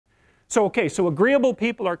So, okay, so agreeable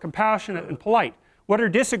people are compassionate and polite. What are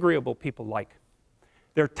disagreeable people like?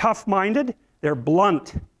 They're tough-minded, they're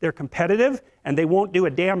blunt, they're competitive, and they won't do a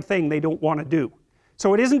damn thing they don't want to do.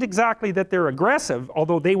 So it isn't exactly that they're aggressive,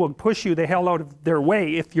 although they will push you the hell out of their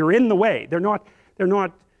way if you're in the way. They're not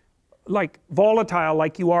like volatile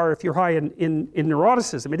like you are if you're high in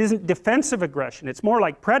neuroticism. It isn't defensive aggression, it's more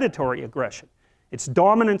like predatory aggression. It's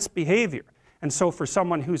dominance behavior. And so for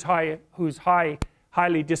someone who's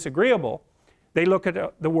highly disagreeable, they look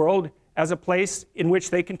at the world as a place in which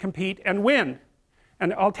they can compete and win.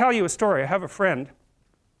 And I'll tell you a story. I have a friend,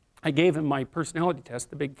 I gave him my personality test,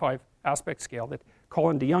 the Big 5 aspect scale that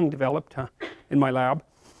Colin DeYoung developed in my lab.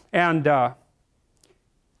 And I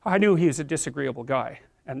knew he was a disagreeable guy,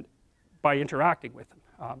 and by interacting with him.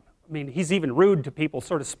 I mean, he's even rude to people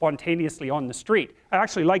sort of spontaneously on the street. I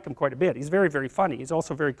actually like him quite a bit. He's very, very funny. He's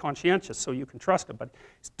also very conscientious, so you can trust him, but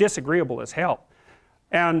he's disagreeable as hell.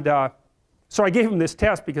 And so I gave him this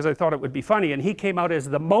test because I thought it would be funny, and he came out as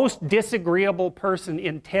the most disagreeable person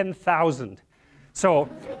in 10,000. So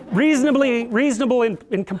reasonable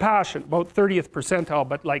in compassion, about 30th percentile,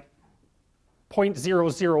 but like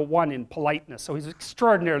 0.001 in politeness. So he's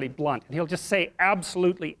extraordinarily blunt, and he'll just say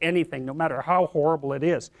absolutely anything, no matter how horrible it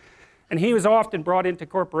is. And he was often brought into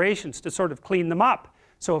corporations to sort of clean them up.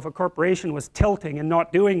 So if a corporation was tilting and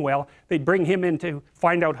not doing well, they'd bring him in to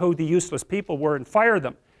find out who the useless people were and fire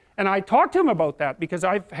them. And I talked to him about that because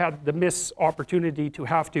I've had the miss opportunity to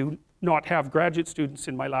have to not have graduate students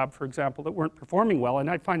in my lab, for example, that weren't performing well, and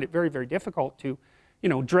I find it very, very difficult to, you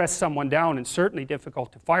know, dress someone down, and certainly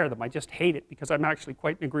difficult to fire them. I just hate it because I'm actually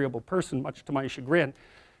quite an agreeable person, much to my chagrin.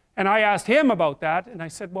 And I asked him about that, and I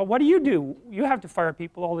said, well, what do? You have to fire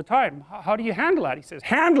people all the time. How do you handle that? He says,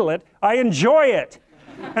 handle it? I enjoy it.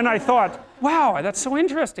 And I thought, wow, that's so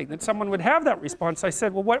interesting that someone would have that response. I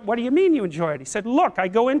said, well, what do you mean you enjoy it? He said, look, I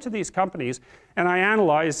go into these companies and I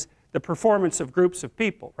analyze the performance of groups of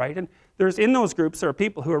people, right? And in those groups there are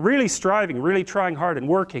people who are really striving, really trying hard and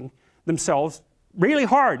working themselves really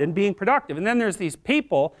hard and being productive. And then there's these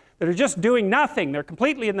people that are just doing nothing. They're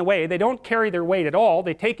completely in the way. They don't carry their weight at all.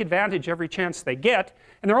 They take advantage every chance they get.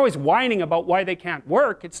 And they're always whining about why they can't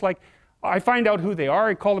work. It's like, I find out who they are,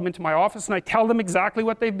 I call them into my office, and I tell them exactly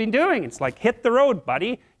what they've been doing. It's like, hit the road,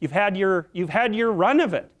 buddy. You've had your run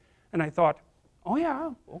of it. And I thought, oh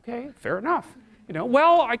yeah, okay, fair enough. You know,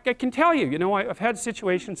 well, I can tell you, you know, I've had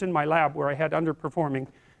situations in my lab where I had underperforming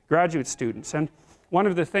graduate students. And one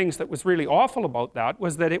of the things that was really awful about that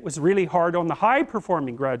was that it was really hard on the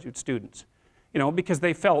high-performing graduate students, you know, because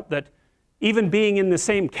they felt that even being in the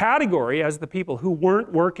same category as the people who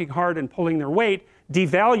weren't working hard and pulling their weight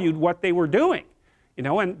devalued what they were doing, you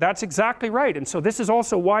know, and that's exactly right. And so this is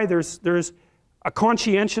also why there's a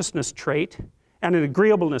conscientiousness trait and an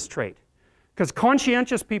agreeableness trait. Because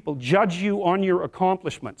conscientious people judge you on your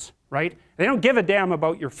accomplishments, right? They don't give a damn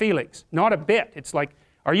about your feelings, not a bit. It's like,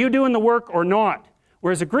 are you doing the work or not?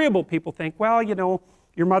 Whereas agreeable people think, well, you know,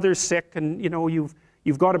 your mother's sick, and you know,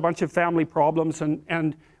 you've got a bunch of family problems,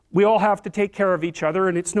 and we all have to take care of each other,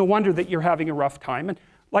 and it's no wonder that you're having a rough time. And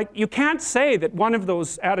like, you can't say that one of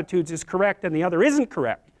those attitudes is correct and the other isn't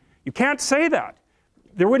correct. You can't say that.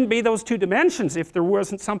 There wouldn't be those two dimensions if there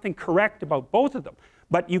wasn't something correct about both of them.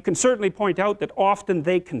 But you can certainly point out that often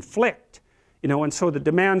they conflict, you know, and so the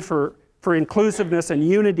demand for inclusiveness and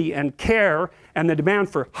unity and care, and the demand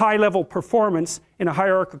for high-level performance in a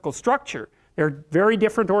hierarchical structure, they're very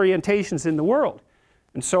different orientations in the world.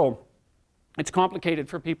 And so it's complicated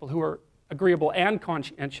for people who are agreeable and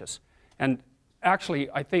conscientious. And actually,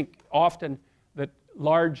 I think often that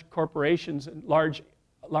large corporations and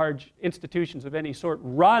large institutions of any sort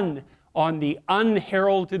run on the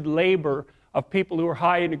unheralded labor of people who are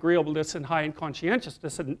high in agreeableness and high in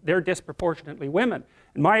conscientiousness, and they're disproportionately women.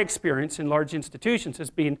 And my experience in large institutions has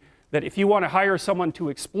been that if you want to hire someone to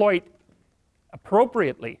exploit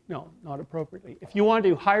appropriately, no, not appropriately, if you want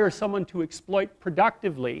to hire someone to exploit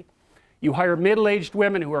productively, you hire middle-aged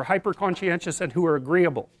women who are hyper-conscientious and who are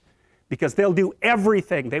agreeable, because they'll do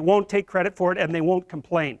everything. They won't take credit for it, and they won't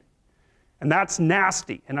complain. And that's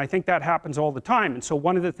nasty, and I think that happens all the time. And so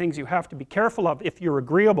one of the things you have to be careful of if you're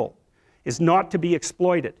agreeable is not to be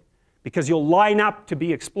exploited, because you'll line up to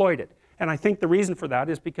be exploited. And I think the reason for that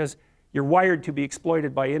is because you're wired to be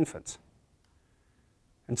exploited by infants.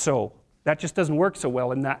 And so that just doesn't work so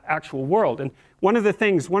well in that actual world. And one of the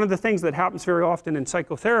things that happens very often in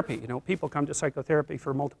psychotherapy, you know, people come to psychotherapy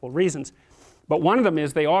for multiple reasons, but one of them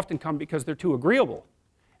is they often come because they're too agreeable.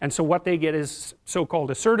 And so what they get is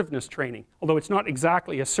so-called assertiveness training, although it's not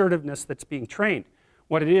exactly assertiveness that's being trained.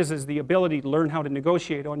 What it is the ability to learn how to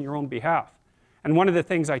negotiate on your own behalf. And one of the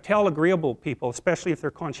things I tell agreeable people, especially if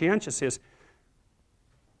they're conscientious, is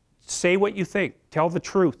say what you think. Tell the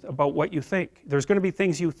truth about what you think. There's going to be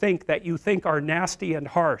things you think that you think are nasty and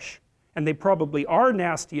harsh, and they probably are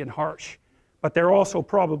nasty and harsh, but they're also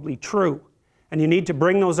probably true. And you need to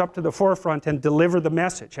bring those up to the forefront and deliver the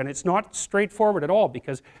message. And it's not straightforward at all,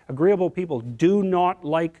 because agreeable people do not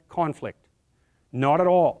like conflict. Not at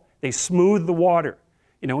all. They smooth the water.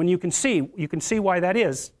 You know, and you can see why that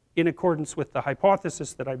is in accordance with the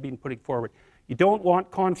hypothesis that I've been putting forward. You don't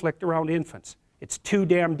want conflict around infants. It's too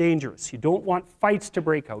damn dangerous. You don't want fights to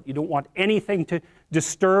break out. You don't want anything to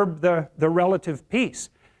disturb the relative peace.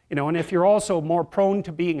 You know, and if you're also more prone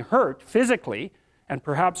to being hurt physically and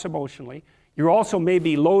perhaps emotionally, you're also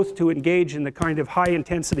maybe loath to engage in the kind of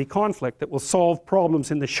high-intensity conflict that will solve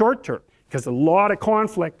problems in the short term, because a lot of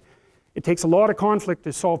conflict, it takes a lot of conflict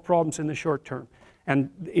to solve problems in the short term. And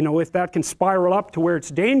you know, if that can spiral up to where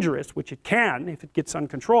it's dangerous, which it can if it gets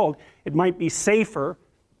uncontrolled, it might be safer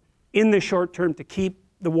in the short term to keep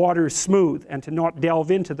the waters smooth and to not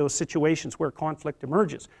delve into those situations where conflict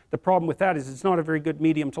emerges. The problem with that is it's not a very good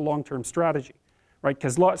medium to long-term strategy, right?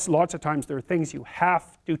 Because lots of times there are things you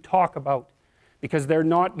have to talk about because they're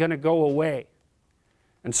not going to go away.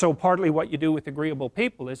 And so partly what you do with agreeable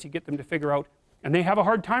people is you get them to figure out, and they have a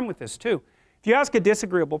hard time with this too. If you ask a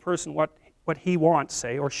disagreeable person what he wants,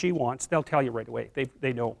 say, or she wants, they'll tell you right away.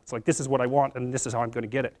 They know. It's like, this is what I want and this is how I'm going to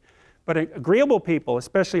get it. But agreeable people,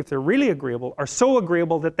 especially if they're really agreeable, are so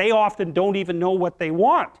agreeable that they often don't even know what they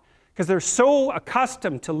want, because they're so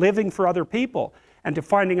accustomed to living for other people and to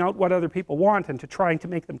finding out what other people want and to trying to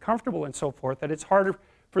make them comfortable and so forth, that it's harder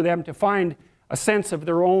for them to find a sense of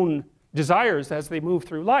their own desires as they move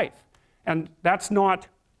through life. And that's not,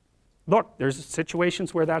 look, there's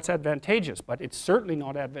situations where that's advantageous, but it's certainly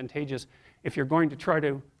not advantageous if you're going to try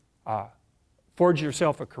to forge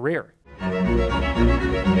yourself a career.